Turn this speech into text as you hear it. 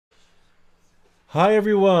Hi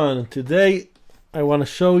everyone, today I want to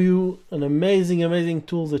show you an amazing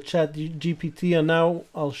tool, the Chat GPT, and now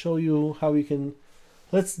I'll show you how you can,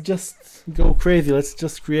 let's just go crazy, let's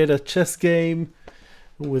just create a chess game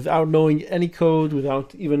without knowing any code,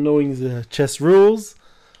 without even knowing the chess rules.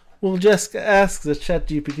 We'll just ask the Chat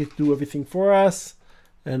GPT to do everything for us,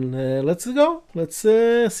 and let's go, let's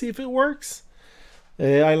see if it works.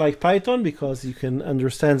 I like Python because you can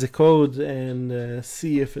understand the code and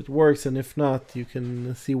see if it works, and if not, you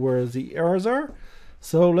can see where the errors are.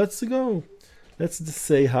 So let's go. Let's just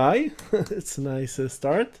say hi. It's a nice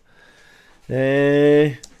start.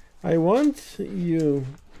 I want you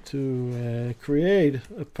to create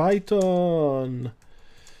a Python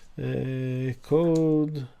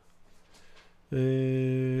code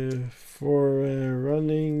for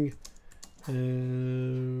running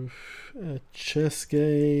a chess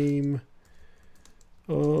game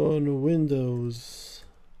on Windows.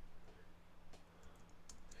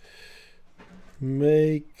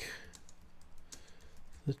 Make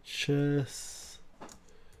the chess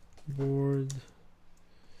board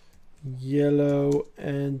yellow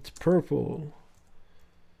and purple.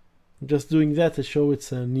 I'm just doing that to show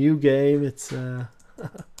it's a new game. It's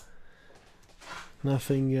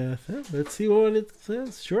nothing. Let's see what it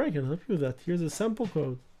says. Sure, I can help you with that. Here's a sample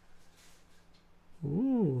code.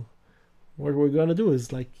 Ooh, what we're gonna do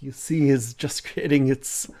is, like you see, is just creating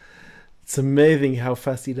it's amazing how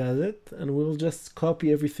fast he does it, and we'll just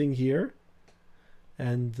copy everything here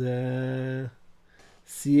and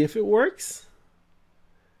see if it works.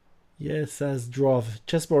 Yes, as draw the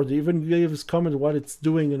chessboard, even gives comment what it's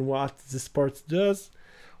doing and what this part does.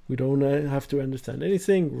 We don't have to understand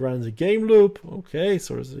anything. Run the game loop. Okay,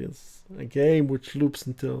 so it's a game which loops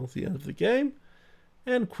until the end of the game,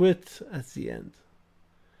 and quit at the end.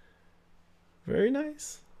 Very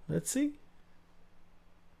nice. Let's see.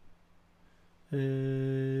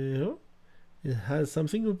 Oh, it has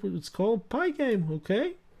something. It's called Pygame.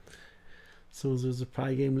 Okay. So there's a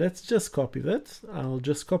Pygame. Let's just copy that. I'll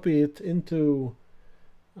just copy it into.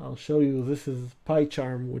 I'll show you. This is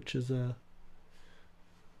PyCharm, which is a.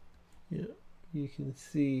 Yeah, you can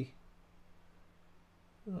see.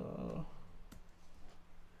 Now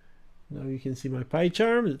you can see my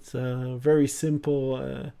PyCharm. It's a very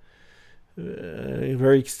simple.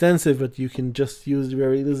 Very extensive, but you can just use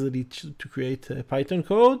very easily to create a Python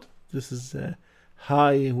code. This is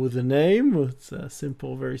hi with a name. It's a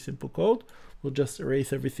simple, very simple code. We'll just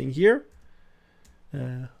erase everything here.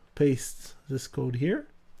 Paste this code here.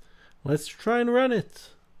 Let's try and run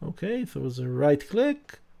it. Okay, so it's a right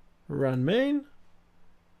click, run main.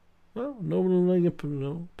 Well, no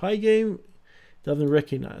Pygame doesn't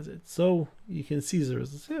recognize it. So you can see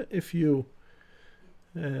there's if you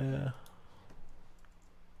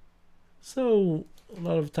so a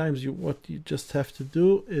lot of times what you just have to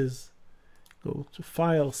do is go to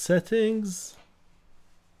File Settings,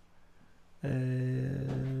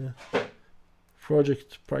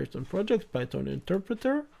 Project, Python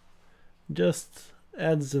Interpreter. Just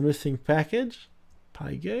add the missing package,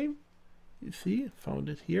 Pygame. You see, found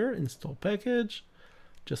it here. Install package.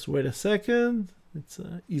 Just wait a second. It's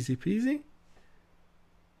easy peasy.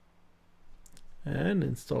 And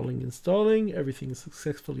installing, everything is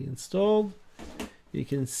successfully installed. You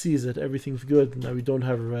can see that everything's good. Now we don't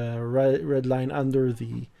have a red line under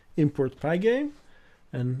the import Pygame.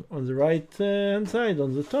 And on the right hand side,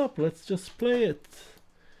 on the top, let's just play it.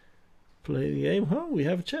 Play the game. Oh, we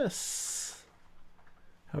have chess.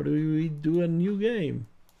 How do we do a new game?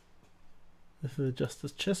 This is just a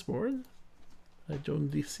chessboard. I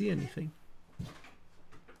don't see anything.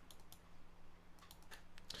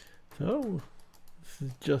 So this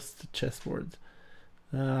is just a chessboard.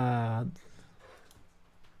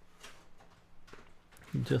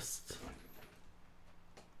 Just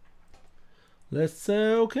let's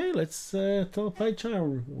okay. Let's tell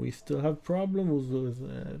PyCharm we still have problems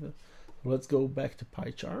with. Let's go back to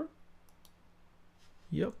PyCharm.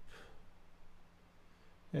 Yep.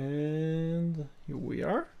 And here we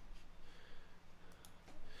are.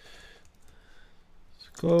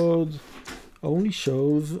 Code only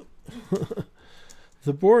shows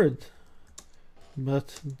the board,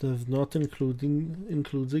 but does not include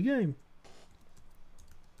the game.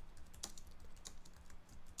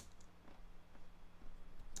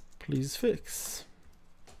 Please fix.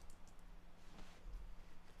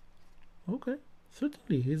 Okay,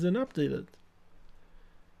 certainly he's an updated.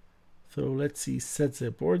 So let's see, set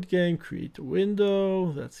the board game, create a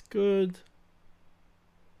window, that's good.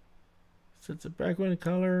 Set the background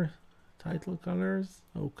color, title colors.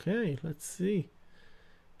 Okay, let's see.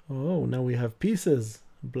 Oh, now we have pieces.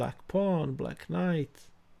 Black pawn, black knight.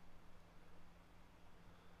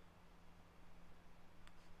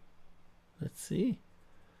 see.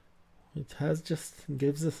 It has just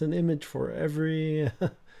gives us an image for every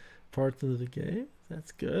part of the game.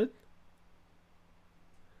 That's good.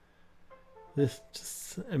 This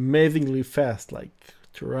just amazingly fast. Like,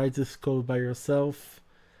 to write this code by yourself,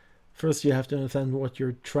 first you have to understand what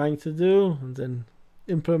you're trying to do, and then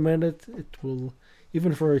implement it. It will,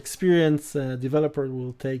 even for experienced developer, it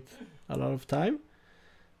will take a lot of time.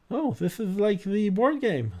 Oh, this is like the board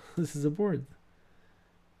game. This is a board.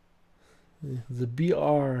 The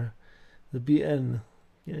BR, the BN.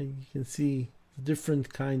 Yeah, you can see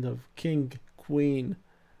different kind of king, queen,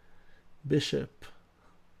 bishop.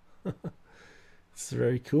 It's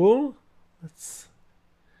very cool. Let's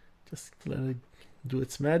just let it do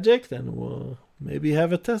its magic, then we'll maybe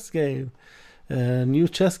have a test game, a new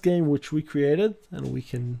chess game which we created, and we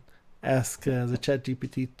can ask the chat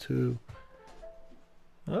GPT to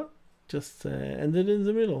just end it in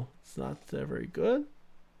the middle. It's not very good.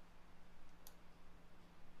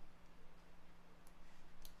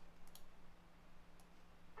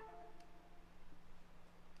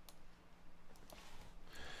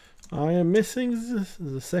 I am missing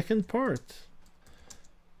the second part.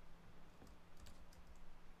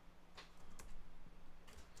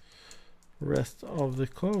 Rest of the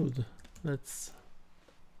code. It's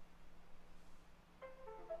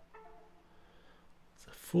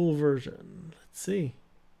a full version. Let's see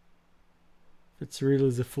if it's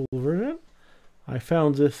really the full version. I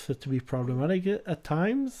found this to be problematic at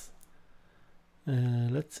times.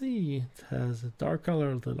 Let's see. It has a dark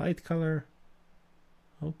color, the light color.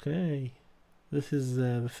 Okay, this is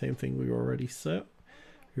the same thing we already saw.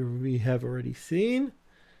 We have already seen.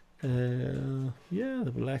 Yeah,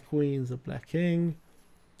 the black queen, the black king,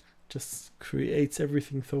 just creates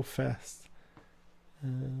everything so fast.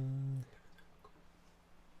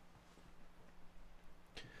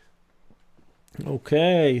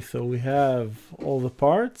 Okay, so we have all the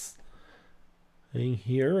parts in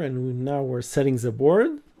here, and now we're setting the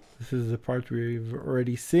board. This is the part we've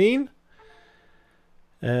already seen.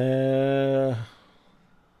 The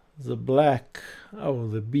black, oh,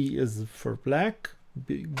 the B is for black,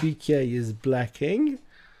 BK is black king,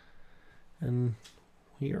 and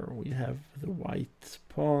here we have the white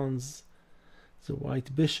pawns, the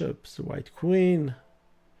white bishops, the white queen.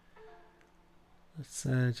 Let's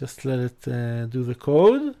just let it do the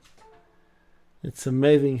code. It's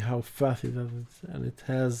amazing how fast it does it, and it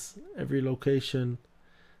has every location,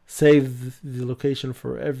 save the location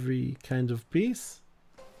for every kind of piece.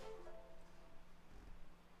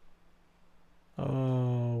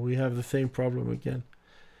 Oh, we have the same problem again.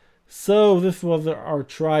 So this was our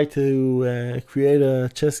try to create a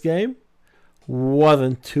chess game.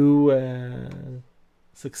 Wasn't too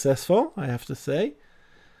successful, I have to say.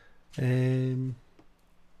 Okay,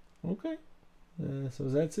 so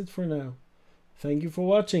that's it for now. Thank you for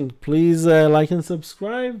watching. Please like and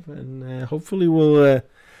subscribe, and hopefully we'll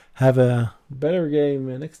have a better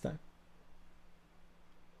game next time.